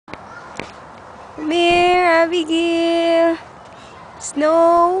Come here, Abigail.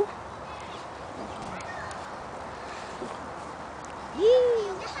 Snow.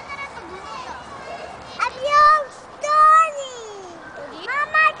 Abigail, story.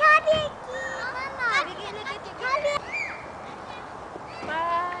 Mama, Abigail. Mama. Abigail, look at your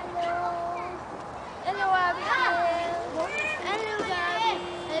Hello. Hello, Abigail. Hello, Gabby.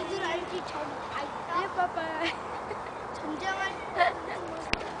 애들 알지? Hey, Papa. 전쟁할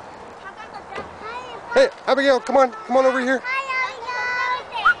Hey, Abigail, come on over here. Hi,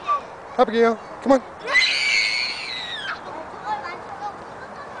 Abigail. Abigail, come on.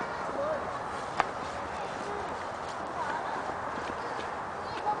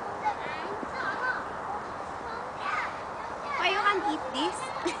 Why you can't eat this?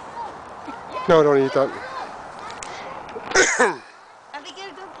 No, don't eat that.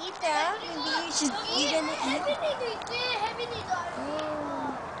 Abigail, don't eat that. Maybe you're gonna eat. 혜빈이도 있지? 혜빈이도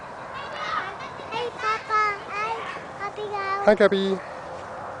Hey, Papa. Hi, Abigail. Hi, Gabby.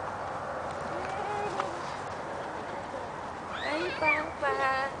 Hi,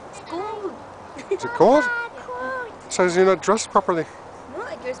 Papa. It's cold. Is it cold? Cool. Says you're not dressed properly. No,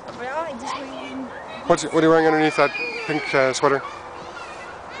 I dressed properly. Oh, I just wearing. What are you wearing underneath that pink sweater?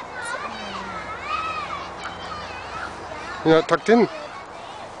 You're not tucked in.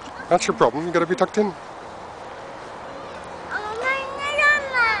 That's your problem. You gotta be tucked in.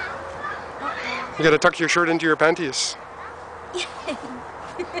 You gotta tuck your shirt into your panties.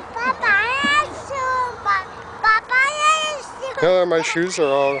 Yeah, my shoes are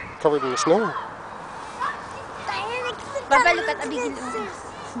all covered in snow. Papa, look at Abigail.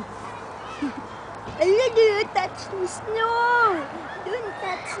 Don't touch the snow. Don't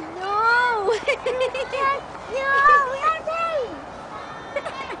touch snow.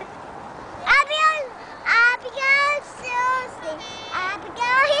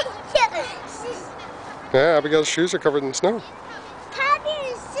 Yeah, Abigail's shoes are covered in snow.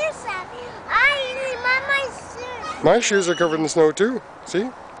 My shoes are covered in snow too. See?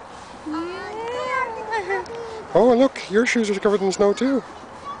 Oh, look, your shoes are covered in snow too.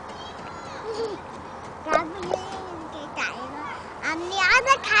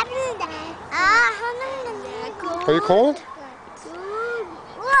 Are you cold?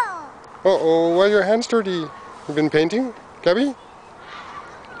 Uh-oh, why are your hands dirty? You've been painting, Gabby?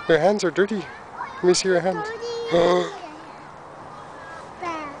 Your hands are dirty. Let me see your hands.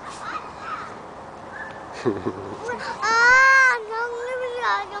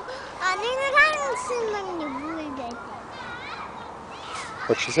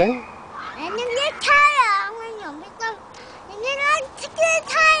 What's she saying?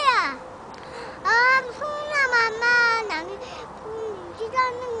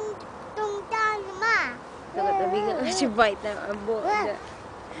 Look at Abigail. She bite them.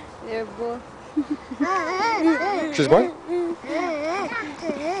 They're both. She's what?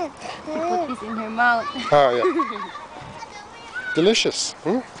 Put this in her mouth. Ah, yeah. Delicious.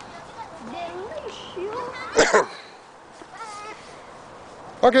 Hmm?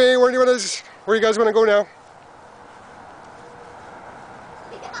 Okay, where you guys want to go now?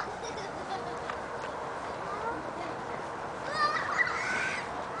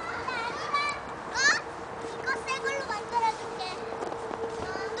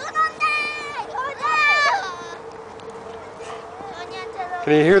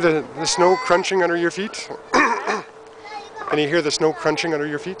 Can you hear the snow crunching under your feet? Can you hear the snow crunching under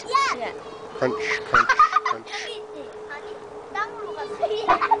your feet? Yeah. Crunch, crunch, crunch.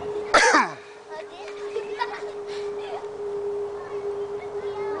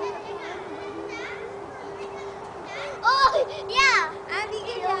 야!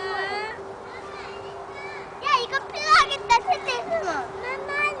 아니게 야! 야, 이거 필요하겠다, 세대.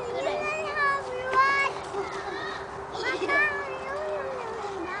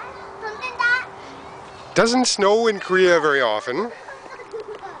 Doesn't snow in Korea very often,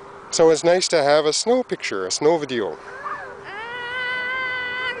 so it's nice to have a snow picture, a snow video.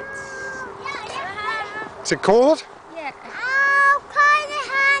 Is it cold? Yeah.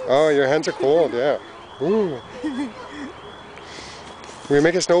 Oh, your hands are cold, yeah. Ooh. Can we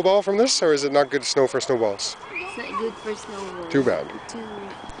make a snowball from this, or is it not good snow for snowballs? It's not good for snowball. Too bad. Too.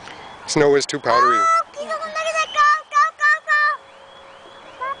 Snow is too powdery.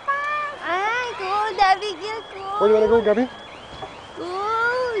 Ay, cold, Abigail, cold. Where do you want to go, Gabby?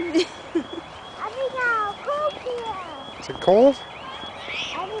 Cold. Is it cold?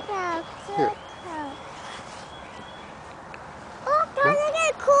 Here.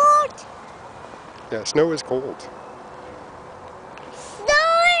 Yeah, snow is cold.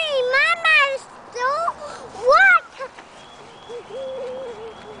 Snowy, Mama, snow. What?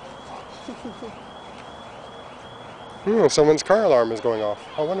 Someone's car alarm is going off.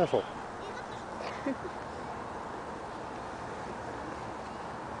 How wonderful.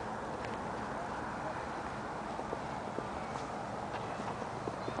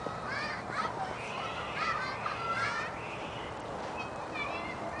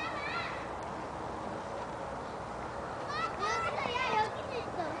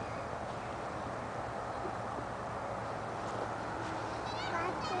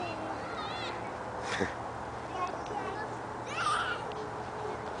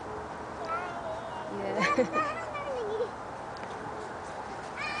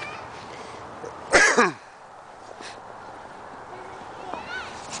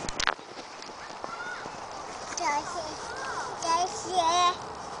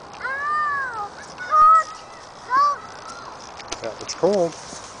 Yeah, it's cold.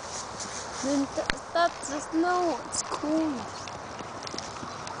 Then that's the snow. It's cold.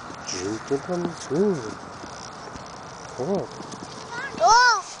 Cool.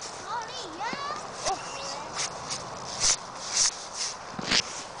 Oh!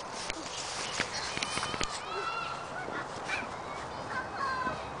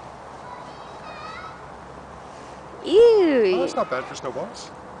 Ew. Oh, that's not bad for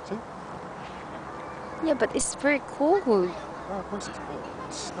snowballs. See? Yeah, but it's very cold. Oh, of course it's cold.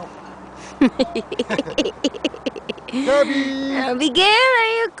 It's snow. Gabby! Abigail,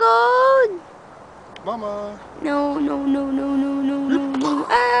 are you cold? Mama! No, no, no, no, no, no, no, no.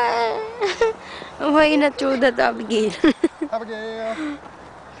 Ah! Why you not throw that, Abigail? Abigail!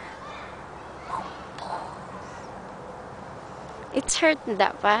 It's hurting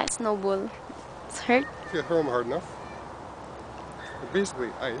that fast, snowball. It's hurt. If you throw them hard enough. They're basically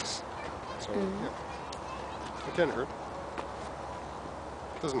ice. So, yeah. It can hurt.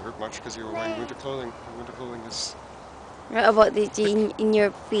 It doesn't hurt much because you're wearing winter clothing. And winter clothing is... What about it in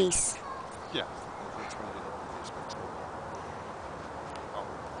your face? Yeah. That's when you get your face wet, so...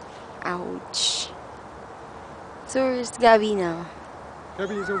 Ouch. So where's Gabby now?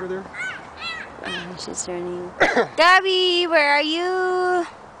 Gabby is over there. She's running. Gabby, where are you?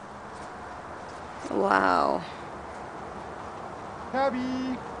 Wow.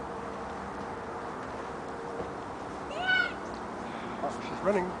 Gabby! Oh, she's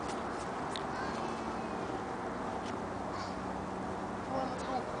running.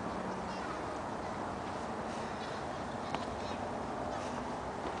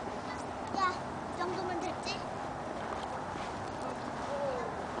 야, 이 정도면 됐지?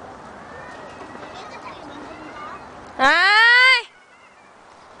 깨끗하게 만든다. Hi!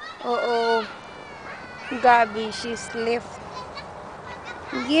 Uh-oh. Gabby, she's left.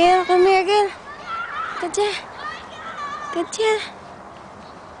 Gil, come here, Gil. Come here. Come here.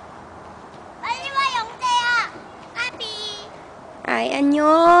 빨리 와, 영재야. 아비. Hi,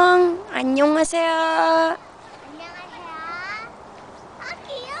 안녕. 안녕하세요. 안녕하세요. 아,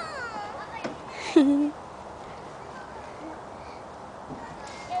 귀여워.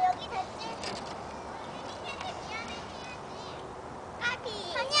 야, 여기 됐지? 아비.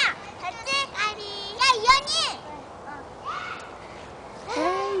 선이야, 됐지? 아비. 야, 이현이.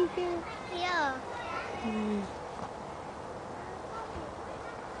 Hi, Gil. 귀여워.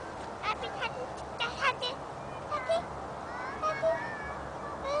 아비 사진 찍자, 사진. 사진. 사진.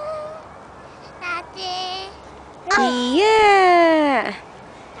 사진. Yeah.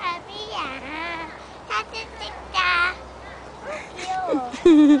 아비야, 사진 찍자. 귀여워.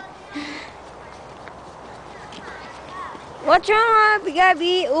 What's wrong,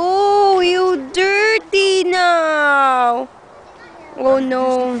 Gabby? Oh, you dirty now. Oh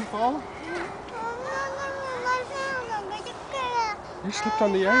no. Fall? You slipped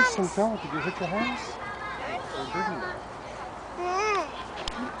on the ice and fell. Did you hit your hands? Or didn't you?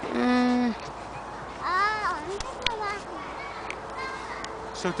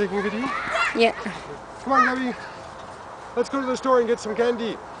 Still taking a video? Yeah. Come on, Gabby. Let's go to the store and get some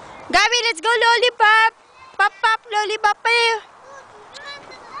candy. Gabby, let's go lollipop. Pop, pop, lollipop.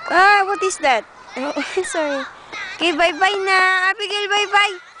 Ah, what is that? Oh, sorry. Okay, bye-bye na. Abigail,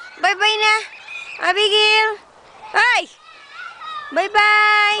 bye-bye. Bye-bye na. Abigail. Hi.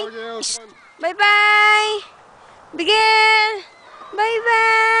 Bye-bye. Abigail, come on. Bye-bye. Abigail.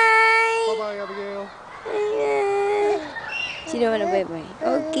 Bye-bye. Bye-bye, Abigail. Sino wanna bye-bye?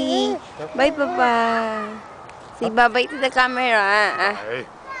 Okay. Bye, Papa. Say bye-bye to the camera. Bye.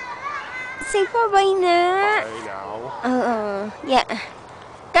 Say bye-bye na. Bye now. Yeah.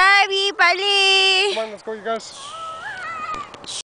 Gabby, pali. Come on, let's go, you guys.